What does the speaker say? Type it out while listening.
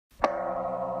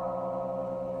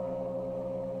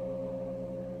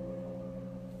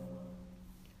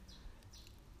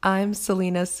I'm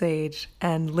Selena Sage,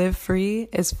 and Live Free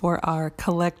is for our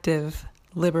collective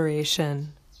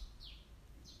liberation.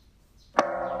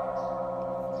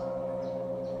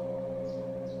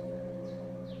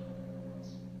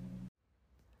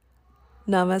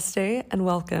 Namaste and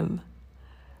welcome.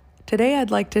 Today I'd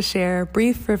like to share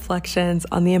brief reflections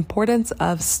on the importance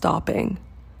of stopping.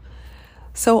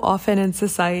 So often in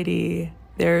society,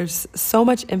 there's so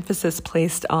much emphasis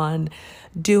placed on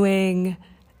doing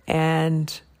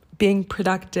and being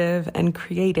productive and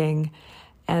creating,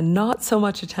 and not so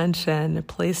much attention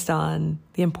placed on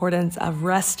the importance of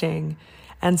resting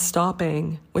and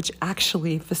stopping, which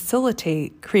actually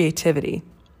facilitate creativity.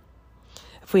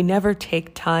 If we never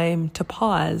take time to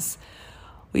pause,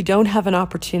 we don't have an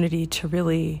opportunity to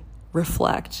really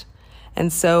reflect.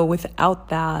 And so without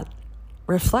that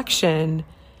reflection,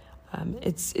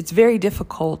 it's very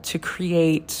difficult to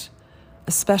create,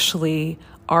 especially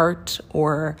art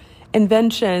or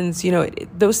inventions.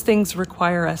 Those things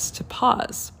require us to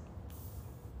pause,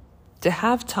 to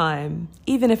have time,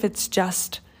 even if it's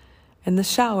just in the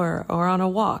shower or on a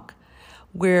walk,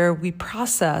 where we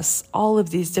process all of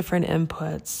these different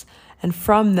inputs. And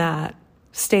from that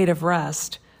state of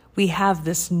rest, we have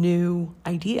this new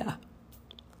idea.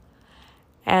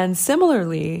 And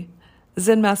similarly,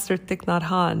 Zen Master Thich Nhat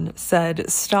Hanh said,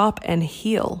 "Stop and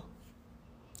heal."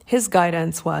 His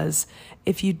guidance was,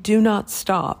 if you do not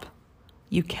stop,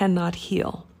 you cannot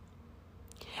heal.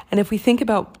 And if we think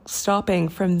about stopping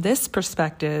from this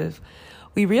perspective,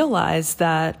 we realize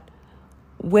that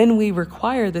when we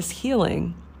require this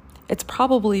healing, it's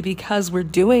probably because we're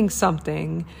doing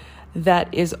something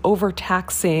that is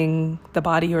overtaxing the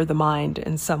body or the mind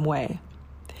in some way.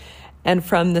 And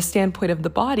from the standpoint of the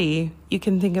body, you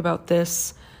can think about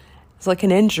this as like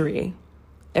an injury.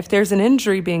 If there's an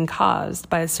injury being caused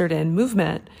by a certain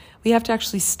movement, we have to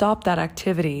actually stop that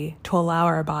activity to allow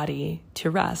our body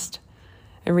to rest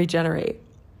and regenerate.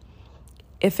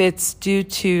 If it's due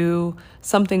to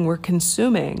something we're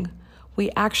consuming, we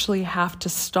actually have to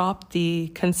stop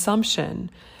the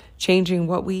consumption, changing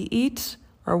what we eat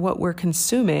or what we're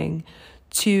consuming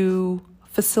to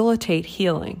facilitate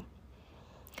healing.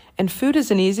 And food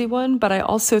is an easy one, but I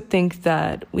also think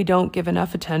that we don't give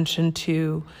enough attention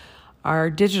to our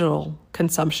digital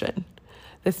consumption,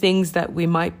 the things that we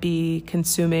might be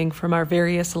consuming from our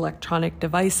various electronic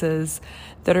devices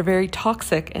that are very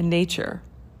toxic in nature.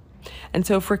 And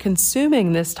so if we're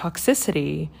consuming this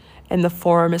toxicity in the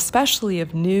form, especially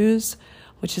of news,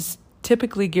 which is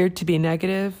typically geared to be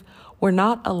negative, we're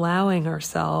not allowing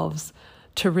ourselves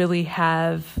to really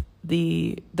have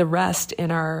the rest in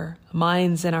our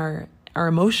minds and our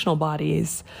emotional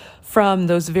bodies from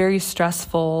those very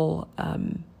stressful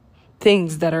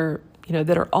things that are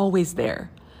always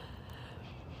there.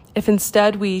 If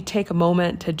instead we take a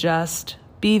moment to just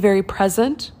be very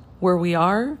present where we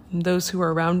are, and those who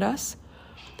are around us,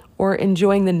 or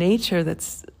enjoying the nature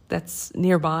that's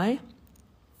nearby,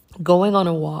 going on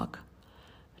a walk,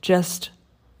 just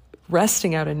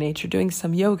resting out in nature, doing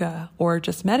some yoga, or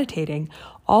just meditating,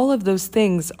 all of those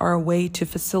things are a way to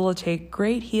facilitate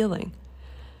great healing.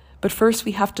 But first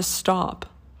we have to stop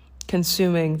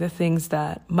consuming the things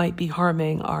that might be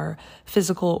harming our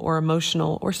physical or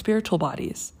emotional or spiritual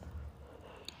bodies.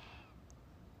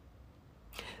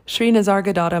 Sri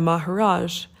Nisargadatta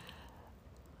Maharaj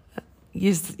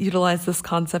utilized this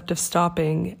concept of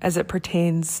stopping as it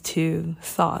pertains to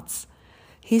thoughts.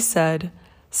 He said,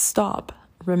 "Stop,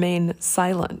 remain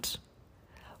silent.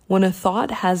 When a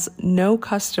thought has no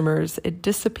customers, it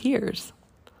disappears."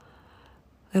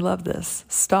 I love this.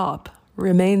 Stop,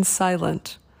 remain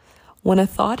silent. When a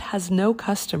thought has no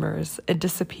customers, it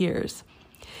disappears.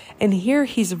 And here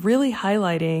he's really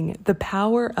highlighting the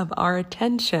power of our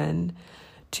attention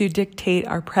to dictate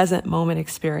our present moment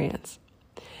experience.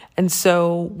 And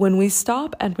so when we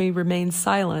stop and we remain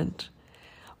silent,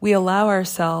 we allow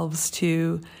ourselves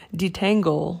to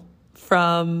detangle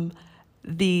from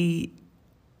the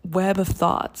web of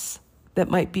thoughts that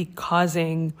might be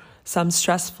causing some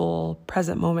stressful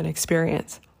present moment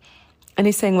experience. And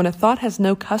he's saying when a thought has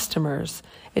no customers,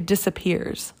 it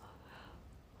disappears.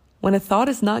 When a thought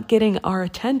is not getting our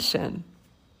attention,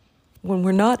 when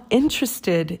we're not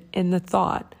interested in the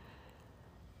thought,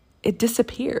 it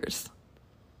disappears.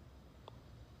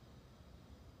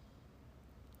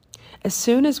 As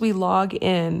soon as we log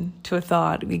in to a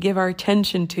thought, we give our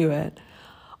attention to it,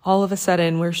 all of a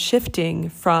sudden we're shifting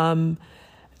from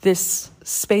this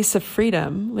space of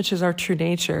freedom, which is our true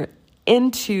nature,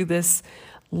 into this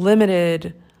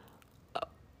limited,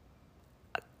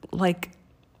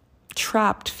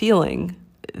 trapped feeling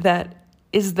that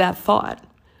is that thought.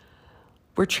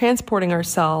 we're transporting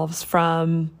ourselves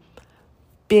from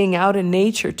being out in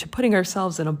nature to putting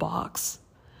ourselves in a box.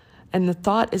 And the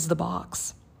thought is the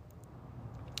box.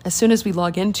 As soon as we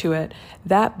log into it,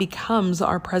 that becomes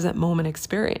our present moment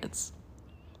experience.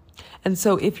 And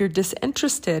so if you're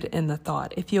disinterested in the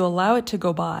thought, if you allow it to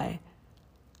go by,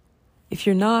 if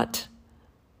you're not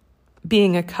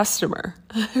being a customer,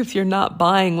 if you're not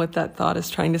buying what that thought is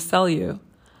trying to sell you,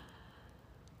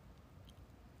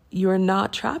 you are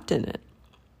not trapped in it.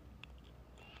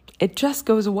 It just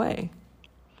goes away.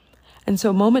 And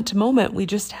so moment to moment, we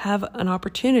just have an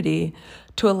opportunity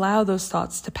to allow those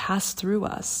thoughts to pass through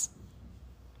us.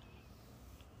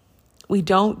 We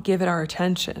don't give it our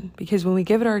attention, because when we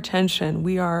give it our attention,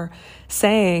 we are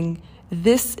saying,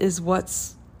 this is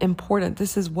what's important.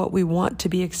 This is what we want to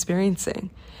be experiencing.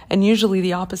 And usually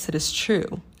the opposite is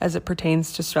true as it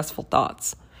pertains to stressful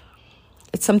thoughts.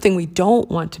 It's something we don't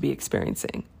want to be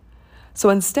experiencing. So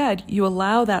instead, you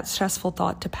allow that stressful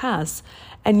thought to pass,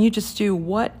 and you just do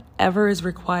whatever is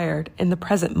required in the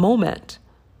present moment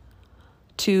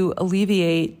to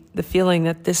alleviate the feeling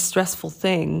that this stressful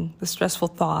thing, the stressful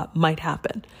thought might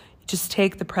happen. You just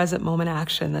take the present moment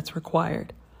action that's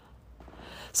required.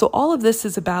 So all of this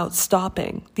is about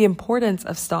stopping, the importance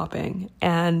of stopping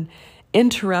and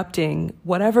interrupting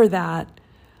whatever that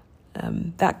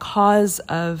cause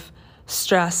of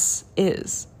stress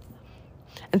is.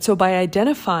 And so by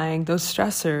identifying those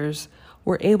stressors,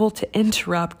 we're able to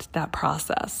interrupt that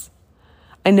process.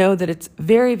 I know that it's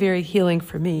very, very healing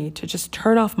for me to just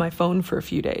turn off my phone for a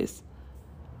few days.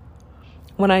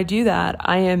 When I do that,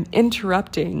 I am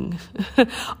interrupting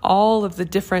all of the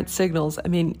different signals. I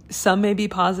mean, some may be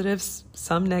positive,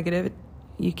 some negative.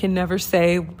 You can never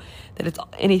say that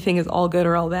anything is all good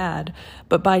or all bad.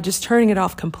 But by just turning it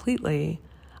off completely,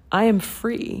 I am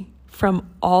free from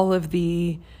all of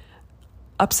the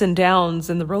ups and downs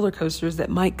and the roller coasters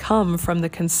that might come from the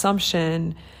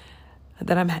consumption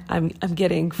that I'm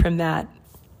getting from that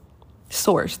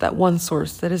source, that one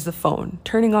source that is the phone.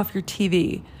 Turning off your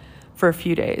TV for a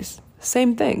few days,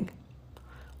 same thing.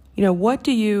 You know, what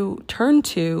do you turn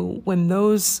to when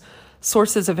those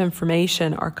sources of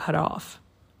information are cut off?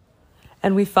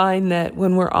 And we find that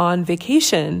when we're on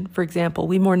vacation, for example,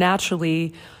 we more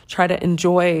naturally try to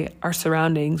enjoy our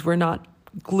surroundings. We're not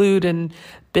glued and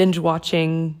binge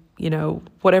watching,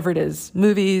 whatever it is,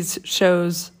 movies,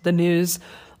 shows, the news.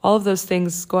 All of those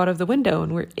things go out of the window,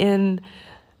 and we're in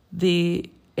the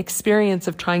experience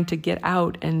of trying to get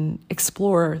out and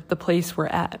explore the place we're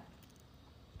at.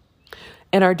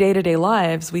 In our day-to-day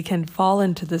lives, we can fall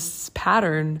into this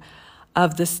pattern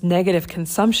of this negative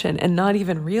consumption and not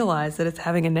even realize that it's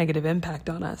having a negative impact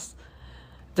on us.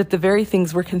 That the very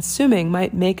things we're consuming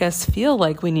might make us feel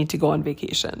like we need to go on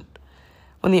vacation,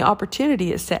 when the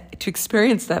opportunity is to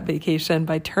experience that vacation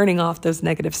by turning off those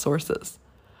negative sources.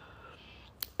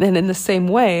 And in the same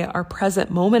way, our present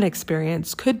moment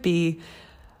experience could be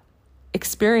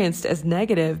experienced as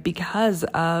negative because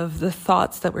of the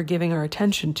thoughts that we're giving our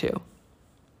attention to.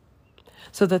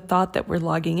 So the thought that we're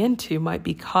logging into might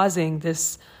be causing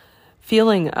this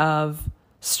feeling of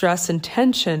stress and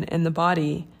tension in the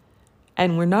body,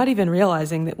 and we're not even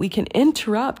realizing that we can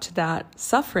interrupt that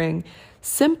suffering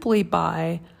simply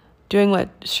by doing what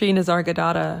Sri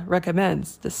Nisargadatta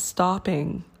recommends, the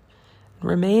stopping,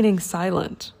 remaining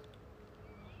silent,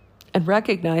 and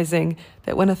recognizing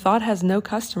that when a thought has no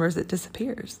customers, it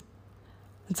disappears.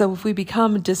 And so if we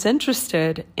become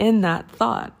disinterested in that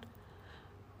thought,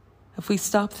 if we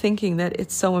stop thinking that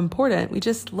it's so important, we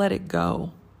just let it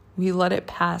go. We let it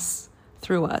pass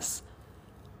through us.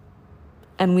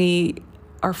 And we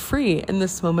are free in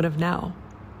this moment of now.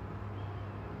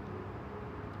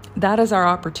 That is our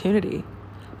opportunity,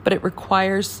 but it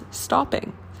requires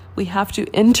stopping. We have to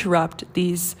interrupt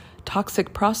these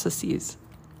toxic processes.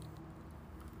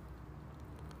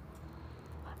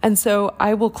 And so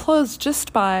I will close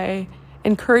just by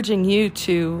encouraging you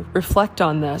to reflect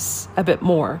on this a bit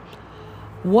more.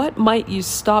 What might you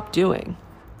stop doing?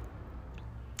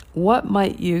 What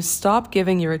might you stop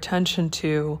giving your attention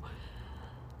to?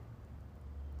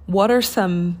 What are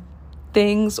some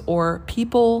things or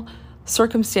people,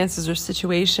 circumstances, or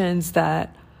situations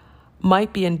that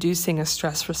might be inducing a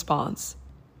stress response?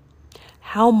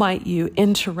 How might you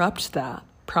interrupt that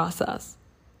process?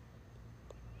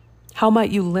 How might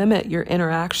you limit your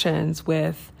interactions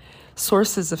with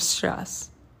sources of stress?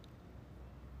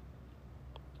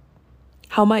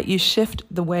 How might you shift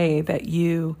the way that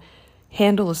you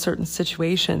handle a certain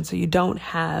situation so you don't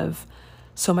have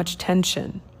so much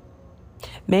tension?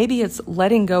 Maybe it's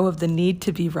letting go of the need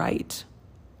to be right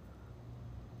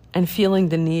and feeling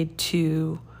the need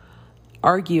to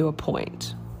argue a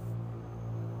point.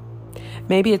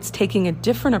 Maybe it's taking a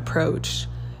different approach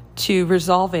to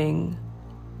resolving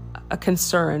a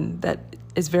concern that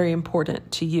is very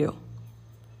important to you.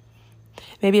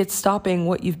 Maybe it's stopping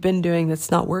what you've been doing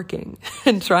that's not working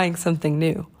and trying something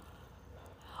new.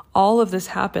 All of this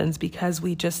happens because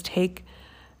we just take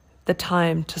the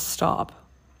time to stop.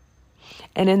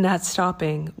 And in that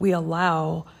stopping, we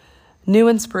allow new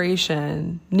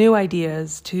inspiration, new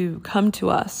ideas to come to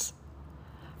us.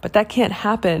 But that can't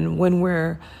happen when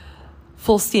we're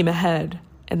full steam ahead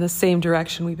in the same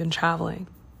direction we've been traveling.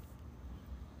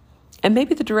 And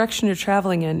maybe the direction you're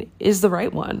traveling in is the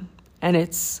right one, and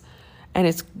it's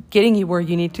getting you where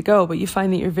you need to go, but you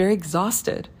find that you're very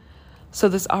exhausted. So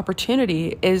this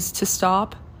opportunity is to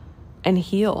stop and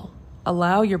heal.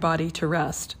 Allow your body to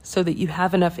rest so that you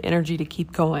have enough energy to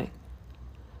keep going.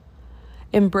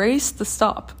 Embrace the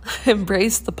stop,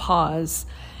 embrace the pause,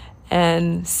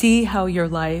 and see how your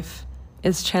life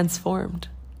is transformed.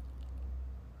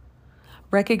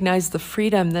 Recognize the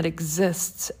freedom that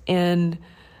exists in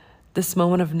this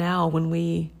moment of now when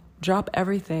we drop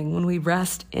everything, when we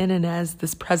rest in and as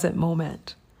this present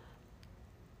moment.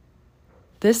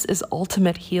 This is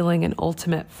ultimate healing and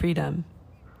ultimate freedom.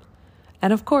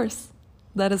 And of course,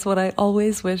 that is what I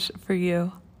always wish for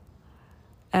you.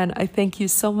 And I thank you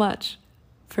so much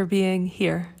for being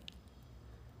here.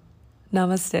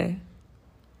 Namaste.